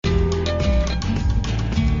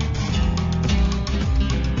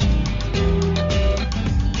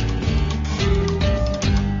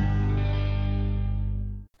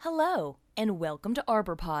and welcome to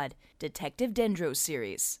ArborPod, Detective Dendro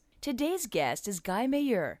series. Today's guest is Guy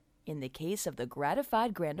Meilleur, in the case of the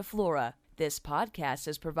Gratified Grandiflora. This podcast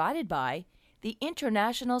is provided by the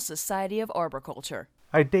International Society of Arboriculture.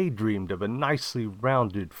 I daydreamed of a nicely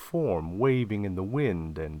rounded form waving in the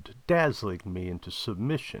wind and dazzling me into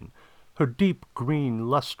submission. Her deep green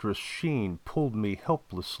lustrous sheen pulled me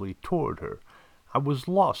helplessly toward her. I was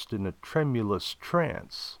lost in a tremulous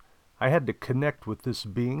trance. I had to connect with this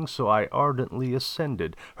being, so I ardently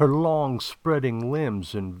ascended. Her long spreading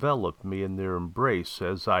limbs enveloped me in their embrace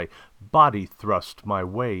as I body thrust my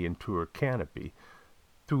way into her canopy.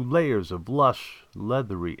 Through layers of lush,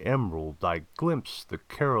 leathery emerald, I glimpsed the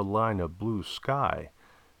Carolina blue sky.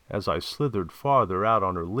 As I slithered farther out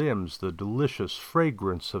on her limbs, the delicious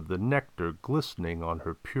fragrance of the nectar glistening on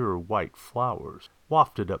her pure white flowers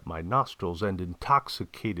wafted up my nostrils and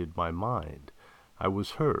intoxicated my mind. I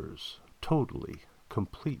was hers, totally,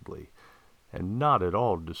 completely, and not at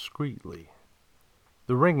all discreetly.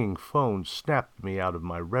 The ringing phone snapped me out of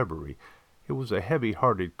my reverie. It was a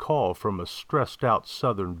heavy-hearted call from a stressed-out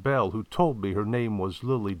Southern belle who told me her name was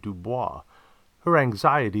Lily Dubois. Her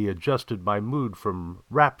anxiety adjusted my mood from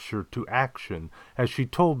rapture to action as she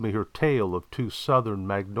told me her tale of two Southern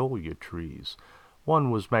magnolia trees.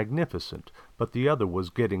 One was magnificent, but the other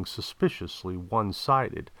was getting suspiciously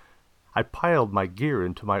one-sided. I piled my gear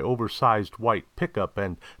into my oversized white pickup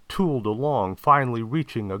and tooled along, finally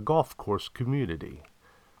reaching a golf course community.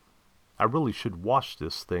 I really should wash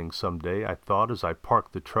this thing someday, I thought as I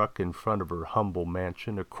parked the truck in front of her humble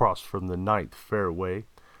mansion across from the 9th fairway.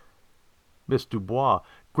 Miss Dubois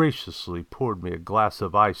graciously poured me a glass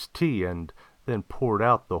of iced tea and then poured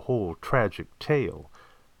out the whole tragic tale.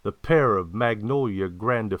 The pair of Magnolia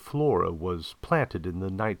Grandiflora was planted in the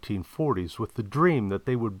 1940s with the dream that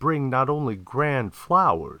they would bring not only grand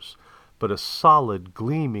flowers, but a solid,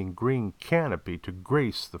 gleaming green canopy to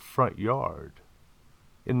grace the front yard.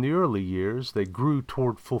 In the early years, they grew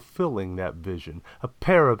toward fulfilling that vision, a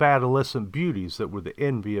pair of adolescent beauties that were the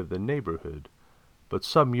envy of the neighborhood. But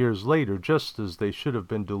some years later, just as they should have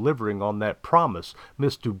been delivering on that promise,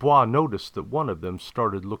 Miss Dubois noticed that one of them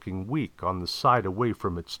started looking weak on the side away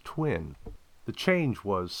from its twin. The change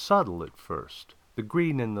was subtle at first. The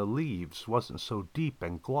green in the leaves wasn't so deep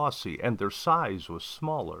and glossy, and their size was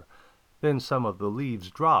smaller. Then some of the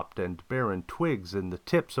leaves dropped, and barren twigs in the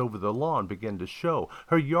tips over the lawn began to show.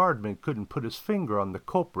 Her yardman couldn't put his finger on the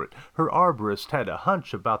culprit. Her arborist had a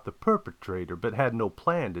hunch about the perpetrator, but had no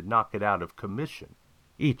plan to knock it out of commission.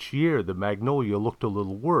 Each year the magnolia looked a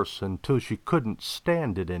little worse until she couldn't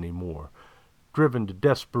stand it any more. Driven to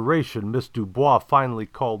desperation, Miss Dubois finally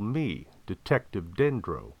called me, Detective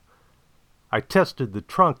Dendro. I tested the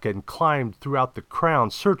trunk and climbed throughout the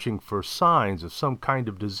crown, searching for signs of some kind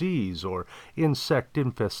of disease or insect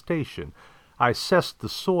infestation. I assessed the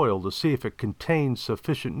soil to see if it contained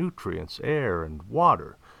sufficient nutrients, air, and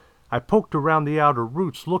water. I poked around the outer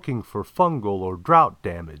roots looking for fungal or drought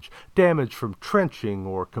damage, damage from trenching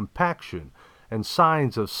or compaction, and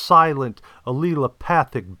signs of silent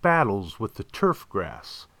allelopathic battles with the turf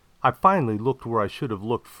grass. I finally looked where I should have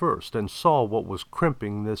looked first and saw what was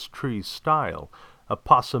crimping this tree's style. A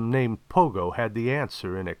possum named Pogo had the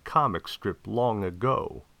answer in a comic strip long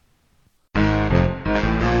ago.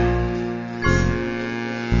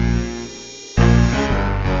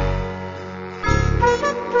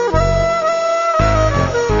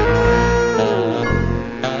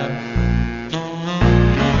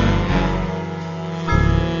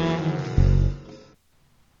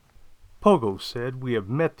 Pogo said, "We have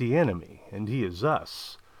met the enemy, and he is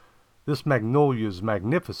us." This magnolia's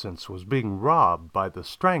magnificence was being robbed by the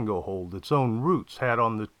stranglehold its own roots had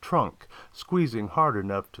on the trunk, squeezing hard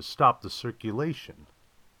enough to stop the circulation.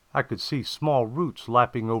 I could see small roots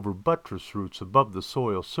lapping over buttress roots above the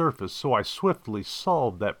soil surface, so I swiftly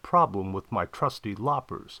solved that problem with my trusty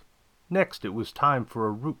loppers. Next it was time for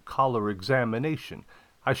a root collar examination.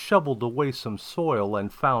 I shoveled away some soil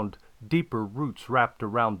and found deeper roots wrapped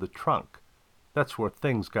around the trunk. That's where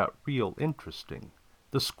things got real interesting.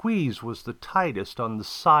 The squeeze was the tightest on the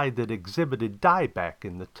side that exhibited dieback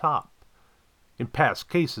in the top. In past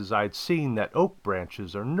cases I'd seen that oak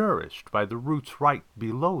branches are nourished by the roots right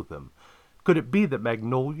below them. Could it be that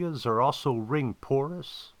magnolias are also ring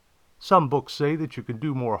porous? Some books say that you can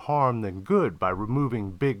do more harm than good by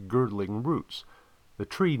removing big girdling roots. The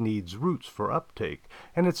tree needs roots for uptake,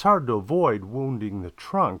 and it's hard to avoid wounding the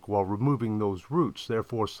trunk while removing those roots,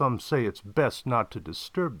 therefore some say it's best not to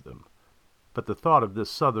disturb them. But the thought of this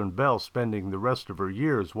Southern belle spending the rest of her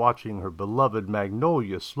years watching her beloved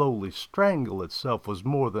magnolia slowly strangle itself was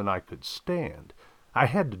more than I could stand. I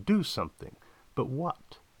had to do something, but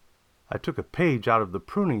what? I took a page out of the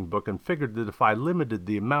pruning book and figured that if I limited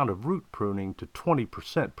the amount of root pruning to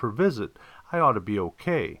 20% per visit, I ought to be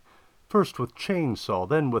okay. First with chainsaw,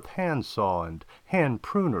 then with handsaw and hand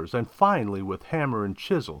pruners, and finally with hammer and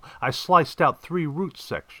chisel, I sliced out 3 root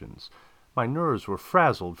sections. My nerves were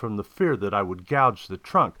frazzled from the fear that I would gouge the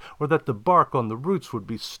trunk, or that the bark on the roots would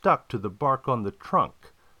be stuck to the bark on the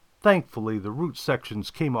trunk. Thankfully, the root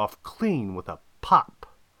sections came off clean with a pop.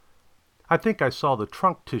 I think I saw the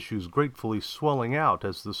trunk tissues gratefully swelling out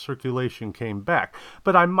as the circulation came back,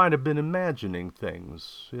 but I might have been imagining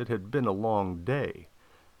things. It had been a long day.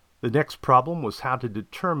 The next problem was how to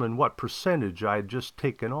determine what percentage I had just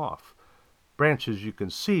taken off. Branches you can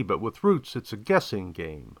see, but with roots it's a guessing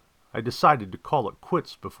game. I decided to call it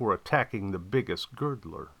quits before attacking the biggest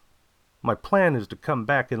girdler. My plan is to come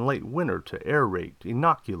back in late winter to aerate,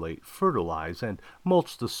 inoculate, fertilize, and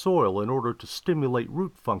mulch the soil in order to stimulate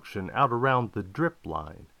root function out around the drip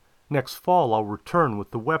line. Next fall I'll return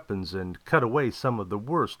with the weapons and cut away some of the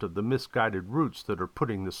worst of the misguided roots that are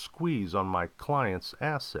putting the squeeze on my clients'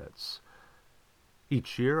 assets.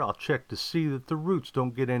 Each year I'll check to see that the roots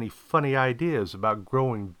don't get any funny ideas about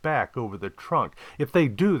growing back over the trunk. If they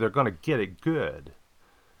do, they're going to get it good.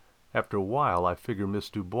 After a while, I figure Miss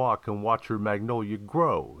Dubois can watch her magnolia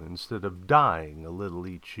grow instead of dying a little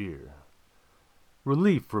each year.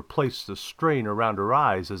 Relief replaced the strain around her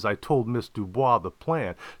eyes as I told Miss Dubois the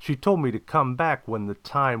plan. She told me to come back when the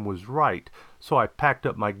time was right, so I packed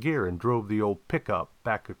up my gear and drove the old pickup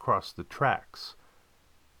back across the tracks.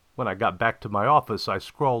 When I got back to my office, I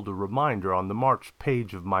scrawled a reminder on the March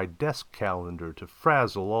page of my desk calendar to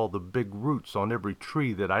frazzle all the big roots on every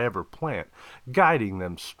tree that I ever plant, guiding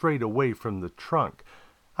them straight away from the trunk.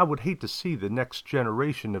 I would hate to see the next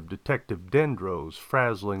generation of Detective Dendros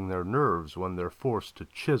frazzling their nerves when they're forced to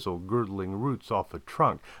chisel girdling roots off a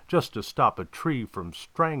trunk just to stop a tree from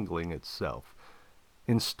strangling itself.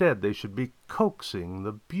 Instead, they should be coaxing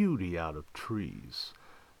the beauty out of trees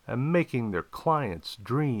and making their clients'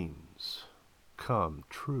 dreams come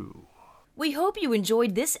true. We hope you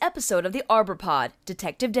enjoyed this episode of the ArborPod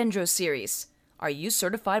Detective Dendro series. Are you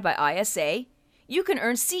certified by ISA? You can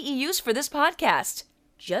earn CEUs for this podcast.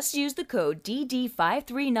 Just use the code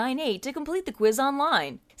DD5398 to complete the quiz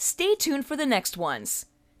online. Stay tuned for the next ones.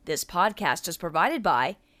 This podcast is provided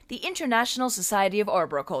by the International Society of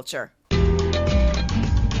Arboriculture.